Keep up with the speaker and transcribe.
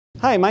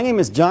Hi, my name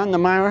is John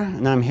Niemira,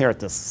 and I'm here at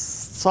the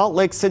Salt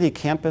Lake City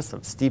campus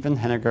of Stephen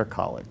Henniger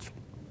College.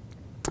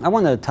 I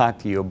wanted to talk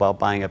to you about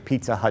buying a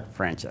Pizza Hut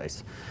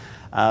franchise.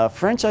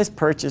 Franchise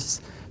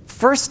purchase,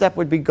 first step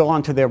would be go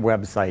onto their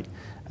website,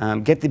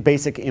 get the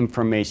basic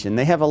information.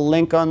 They have a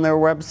link on their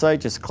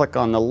website. Just click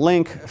on the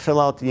link, fill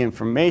out the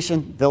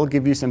information. They'll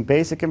give you some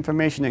basic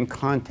information and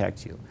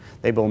contact you.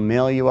 They will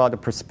mail you out a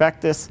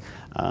prospectus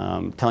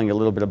telling you a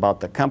little bit about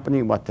the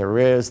company, what there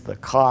is, the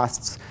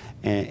costs,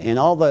 and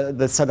all the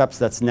setups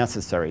that's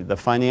necessary, the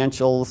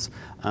financials,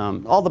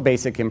 all the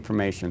basic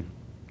information.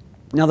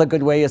 Another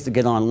good way is to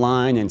get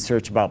online and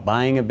search about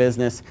buying a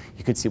business.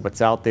 You can see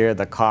what's out there,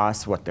 the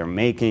costs, what they're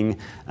making.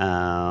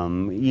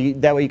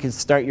 That way you can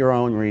start your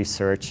own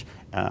research,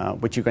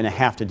 which you're going to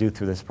have to do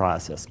through this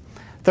process.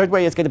 Third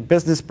way is get a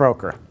business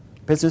broker.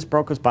 Business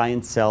brokers buy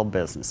and sell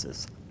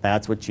businesses.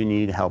 That's what you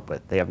need help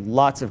with. They have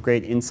lots of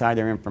great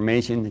insider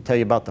information to tell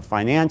you about the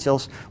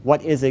financials,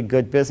 what is a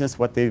good business,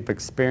 what they've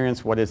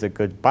experienced, what is a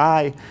good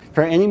buy.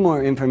 For any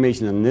more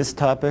information on this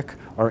topic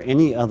or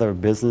any other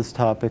business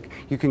topic,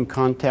 you can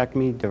contact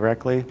me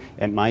directly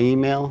at my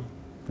email,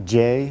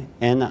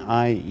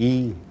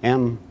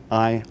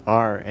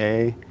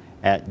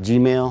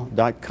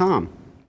 jniemira@gmail.com.